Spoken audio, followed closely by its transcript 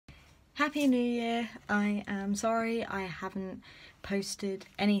Happy New Year! I am sorry I haven't posted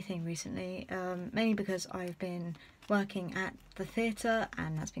anything recently, mainly because I've been working at the theatre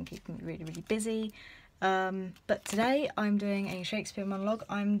and that's been keeping me really busy. But today I'm doing a Shakespeare monologue.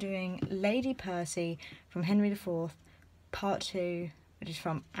 I'm doing Lady Percy from Henry IV, Part 2, which is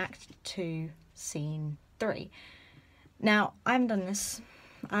from Act 2, Scene 3. Now, I haven't done this.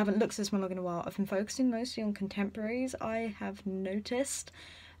 I haven't looked at this monologue in a while. I've been focusing mostly on contemporaries, I have noticed,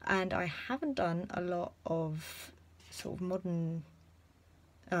 and I haven't done a lot of sort of modern,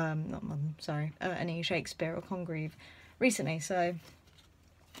 any Shakespeare or Congreve recently, so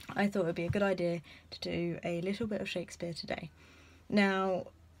I thought it would be a good idea to do a little bit of Shakespeare today. Now,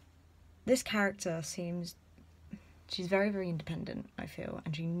 this character she's very independent, I feel,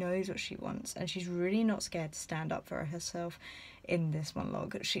 and she knows what she wants, and she's really not scared to stand up for herself in this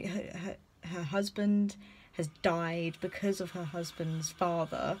monologue. Her husband has died because of her husband's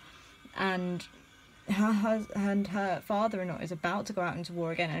father, and her father-in-law is about to go out into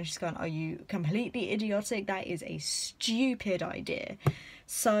war again, and she's going, "Are you completely idiotic? That is a stupid idea."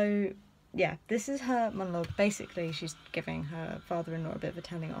 So yeah, this is her monologue. Basically, she's giving her father-in-law a bit of a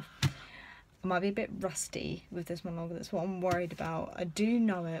telling off. I might be a bit rusty with this monologue, that's what I'm worried about. I do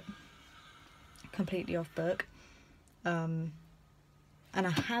know it completely off book, and I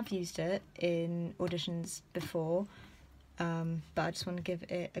have used it in auditions before, but I just want to give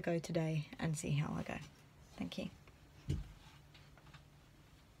it a go today and see how I go. Thank you.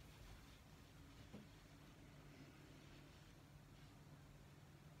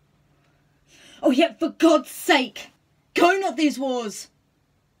 Oh, yet for God's sake, go not these wars!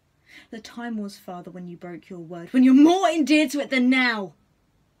 The time was, Father, when you broke your word, when you're more endeared to it than now.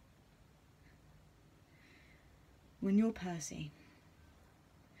 When you're Percy,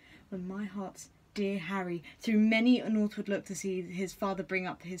 when my heart's dear Harry through many a northward look to see his father bring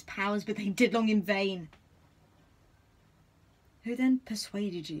up his powers, but they did long in vain. Who then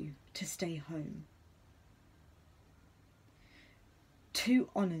persuaded you to stay home? 2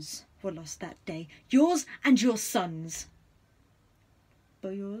 honours were lost that day, yours and your son's.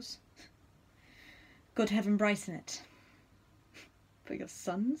 But yours, God heaven brighten it. But your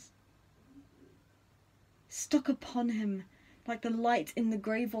son's? Stuck upon him like the light in the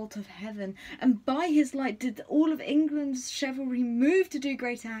grey vault of heaven, and by his light did all of England's chivalry move to do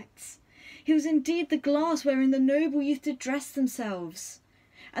great acts. He was indeed the glass wherein the noble youth did dress themselves,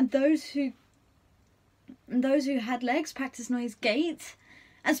 and those who had legs practised not his gait,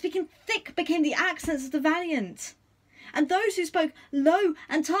 and speaking thick became the accents of the valiant. And those who spoke low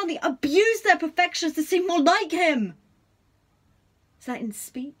and tardy abused their perfections to seem more like him. So that in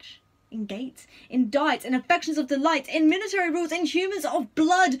speech, in gait, in diet, in affections of delight, in military rules, in humours of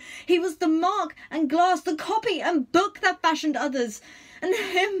blood, he was the mark and glass, the copy and book that fashioned others. And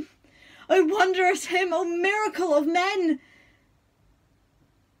him, oh wondrous him, oh miracle of men!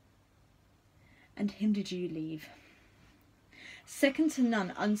 And him did you leave, second to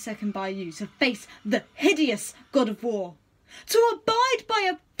none, unsecond by you, to face the hideous god of war, to abide by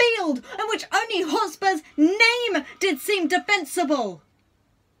a field in which only Hotspur's name did seem defensible.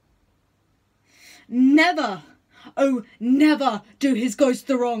 Never, oh never, do his ghost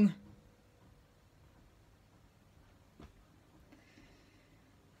the wrong.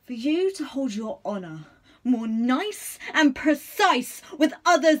 For you to hold your honour more nice and precise with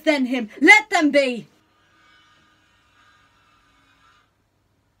others than him, let them be.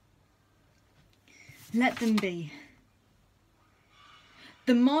 Let them be.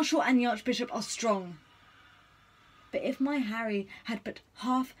 The Marshal and the Archbishop are strong, but if my Harry had but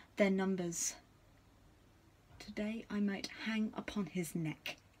half their numbers, today I might hang upon his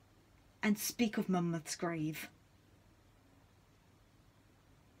neck and speak of Monmouth's grave.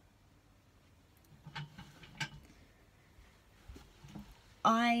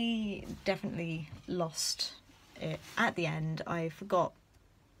 I definitely lost it at the end. I forgot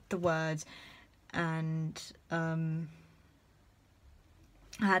the words, and I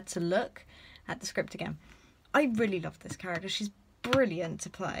had to look at the script again. I really love this character. She's brilliant to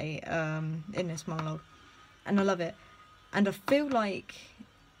play in this monologue, and I love it. And I feel like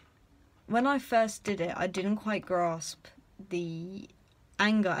when I first did it, I didn't quite grasp the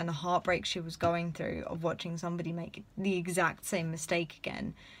anger and the heartbreak she was going through of watching somebody make the exact same mistake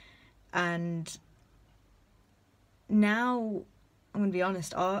again. And now, I'm going to be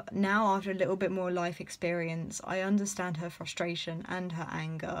honest, now after a little bit more life experience, I understand her frustration and her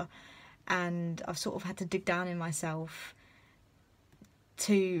anger, and I've sort of had to dig down in myself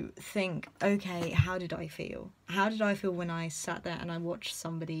to think, okay, how did I feel? How did I feel when I sat there and I watched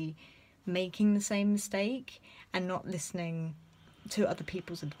somebody making the same mistake and not listening to other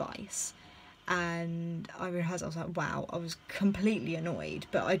people's advice. And I realised, I was like, wow, I was completely annoyed,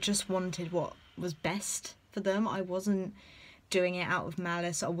 but I just wanted what was best for them. I wasn't doing it out of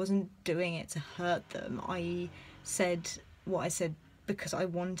malice. I wasn't doing it to hurt them. I said what I said because I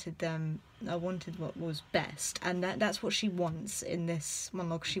wanted them, I wanted what was best. And that's what she wants in this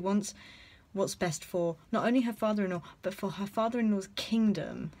monologue. She wants what's best for not only her father-in-law, but for her father-in-law's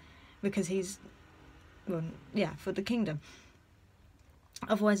kingdom, because he's, well, yeah, for the kingdom.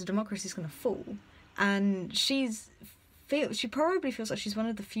 Otherwise the democracy is going to fall. And she probably feels like she's one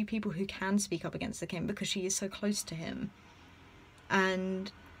of the few people who can speak up against the king because she is so close to him.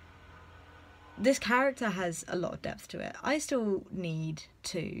 And this character has a lot of depth to it. I still need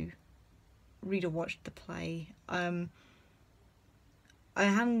to read or watch the play. I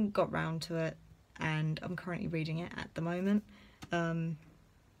haven't got round to it, and I'm currently reading it at the moment.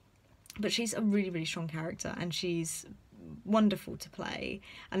 But she's a really, really strong character, and she's wonderful to play.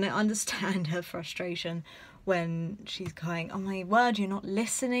 And I understand her frustration when she's going, oh my word, you're not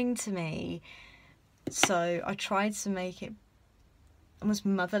listening to me. So I tried to make it almost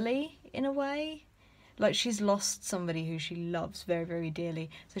motherly in a way. Like, she's lost somebody who she loves very, very dearly.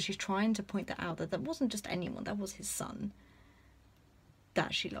 So she's trying to point that out, that that wasn't just anyone, that was his son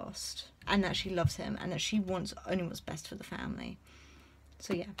that she lost, and that she loves him, and that she wants only what's best for the family.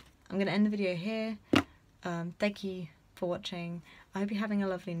 So yeah, I'm going to end the video here. Thank you for watching. I hope you're having a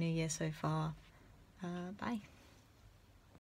lovely new year so far. Bye.